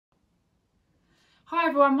Hi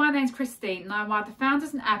everyone, my name's Christine and I'm one of the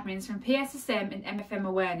founders and admins from PSSM and MFM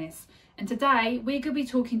Awareness, and today we're going to be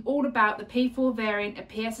talking all about the P4 variant of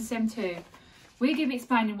PSSM2. We're going to be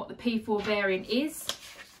explaining what the P4 variant is,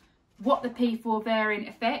 what the P4 variant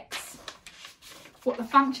affects, what the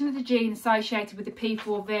function of the gene associated with the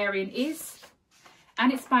P4 variant is,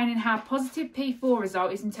 and explaining how a positive P4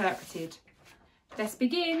 result is interpreted. Let's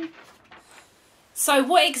begin. So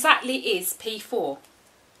what exactly is P4?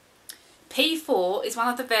 P4 is one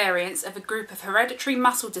of the variants of a group of hereditary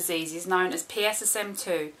muscle diseases known as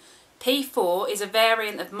PSSM2. P4 is a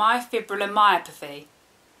variant of myofibrillomyopathy.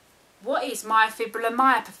 What is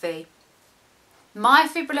myofibrillomyopathy?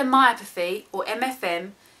 Myofibrillomyopathy, or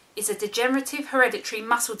MFM, is a degenerative hereditary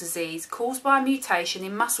muscle disease caused by a mutation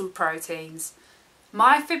in muscle proteins.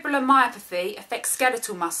 Myofibrillomyopathy affects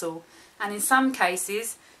skeletal muscle and, in some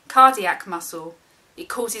cases, cardiac muscle. It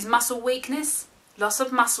causes muscle weakness, loss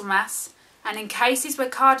of muscle mass, and in cases where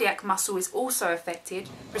cardiac muscle is also affected,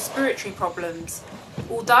 respiratory problems.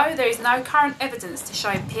 Although there is no current evidence to show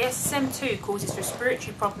PSSM2 causes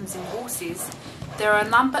respiratory problems in horses, there are a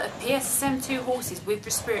number of PSSM2 horses with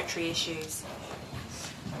respiratory issues.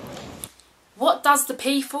 What does the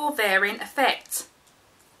P4 variant affect?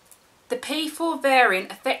 The P4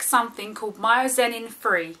 variant affects something called myosin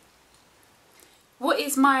 3. What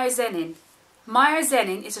is myosin?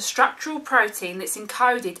 Myosin is a structural protein that's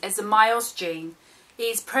encoded as the myos gene. It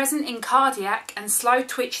is present in cardiac and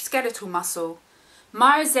slow-twitch skeletal muscle.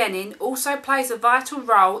 Myosin also plays a vital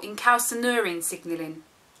role in calcineurin signalling.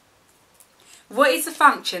 What is the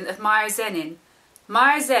function of myosin?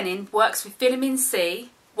 Myosin works with filamin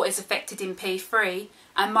C, what is affected in P3,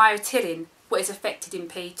 and myotilin, what is affected in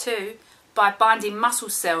P2, by binding muscle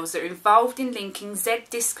cells that are involved in linking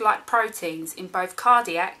Z-disc-like proteins in both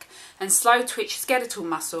cardiac and slow-twitch skeletal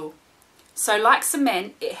muscle. So like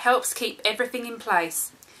cement, it helps keep everything in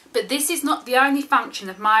place. But this is not the only function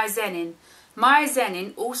of myosin.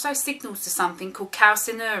 Myosin also signals to something called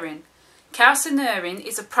calcineurin. Calcineurin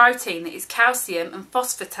is a protein that is calcium and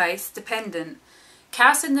phosphatase dependent.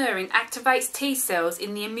 Calcineurin activates T cells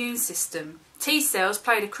in the immune system. T cells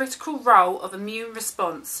play a critical role of immune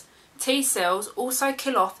response. T cells also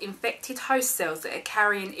kill off infected host cells that are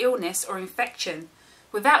carrying illness or infection.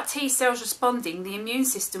 Without T cells responding, the immune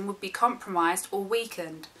system would be compromised or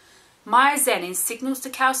weakened. Myosin signals to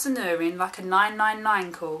calcineurin like a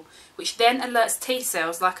 999 call, which then alerts T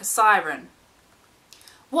cells like a siren.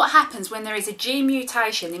 What happens when there is a gene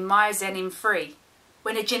mutation in myosin 3?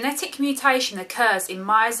 When a genetic mutation occurs in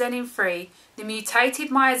myosin 3, the mutated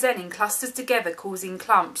myosin clusters together causing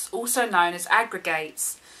clumps, also known as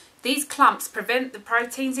aggregates. These clumps prevent the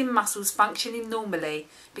proteins in muscles functioning normally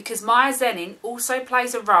because myosin also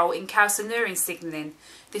plays a role in calcineurin signalling.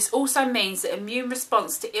 This also means that immune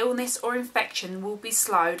response to illness or infection will be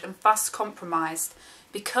slowed and thus compromised.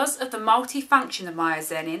 Because of the multifunction of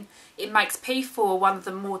myosin, it makes P4 one of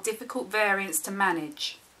the more difficult variants to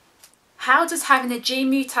manage. How does having a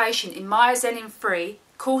gene mutation in myosin 3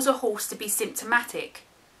 cause a horse to be symptomatic?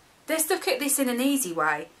 Let's look at this in an easy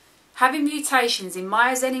way. Having mutations in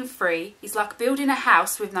myosin 3 is like building a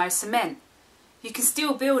house with no cement. You can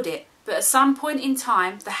still build it, but at some point in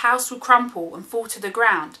time the house will crumple and fall to the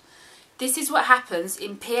ground. This is what happens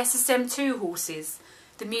in PSSM2 horses.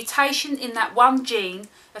 The mutation in that one gene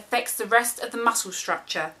affects the rest of the muscle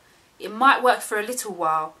structure. It might work for a little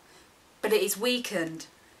while, but it is weakened.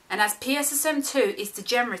 And as PSSM2 is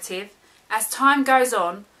degenerative, as time goes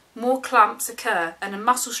on, more clumps occur and the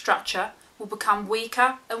muscle structure will become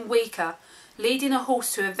weaker and weaker, leading a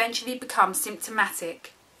horse to eventually become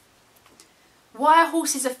symptomatic. Why are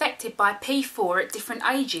horses affected by P4 at different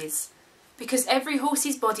ages? Because every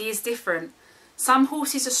horse's body is different. Some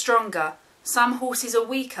horses are stronger, some horses are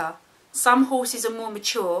weaker, some horses are more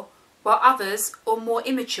mature, while others are more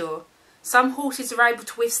immature. Some horses are able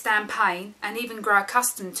to withstand pain and even grow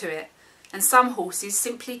accustomed to it, and some horses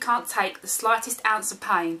simply can't take the slightest ounce of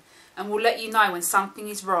pain and will let you know when something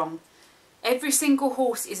is wrong. Every single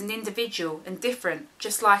horse is an individual and different,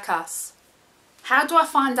 just like us. How do I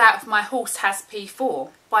find out if my horse has P4?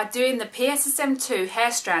 By doing the PSSM2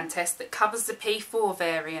 hair strand test that covers the P4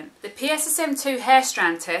 variant. The PSSM2 hair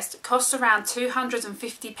strand test costs around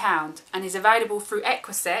 £250 and is available through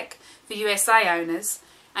Equisec for USA owners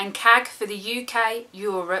and CAG for the UK,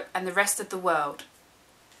 Europe and the rest of the world.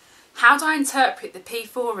 How do I interpret the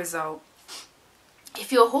P4 result?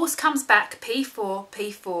 If your horse comes back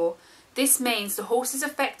P4, this means the horse is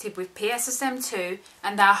affected with PSSM2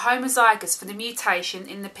 and they are homozygous for the mutation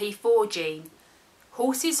in the P4 gene.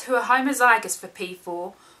 Horses who are homozygous for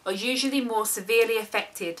P4 are usually more severely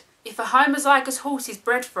affected. If a homozygous horse is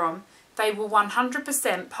bred from, they will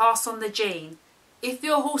 100% pass on the gene. If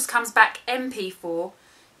your horse comes back MP4,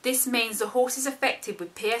 this means the horse is affected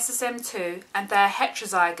with PSSM2 and they are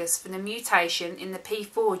heterozygous for the mutation in the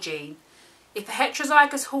P4 gene. If a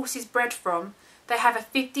heterozygous horse is bred from, they have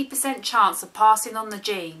a 50% chance of passing on the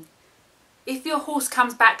gene. If your horse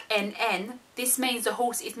comes back NN, this means the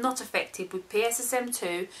horse is not affected with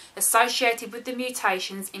PSSM2 associated with the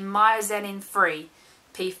mutations in myozenin 3,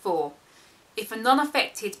 P4. If a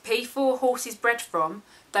non-affected P4 horse is bred from,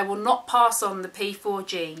 they will not pass on the P4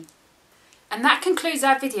 gene. And that concludes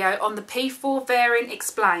our video on the P4 variant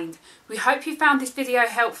explained. We hope you found this video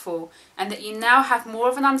helpful and that you now have more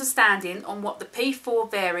of an understanding on what the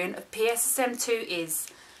P4 variant of PSSM2 is.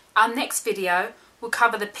 Our next video will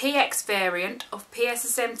cover the PX variant of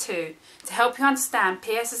PSSM2 to help you understand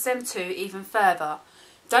PSSM2 even further.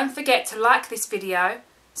 Don't forget to like this video,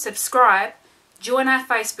 subscribe, join our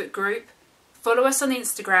Facebook group, follow us on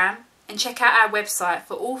Instagram and check out our website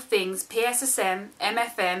for all things PSSM,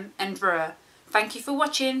 MFM and RUR. Thank you for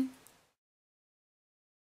watching.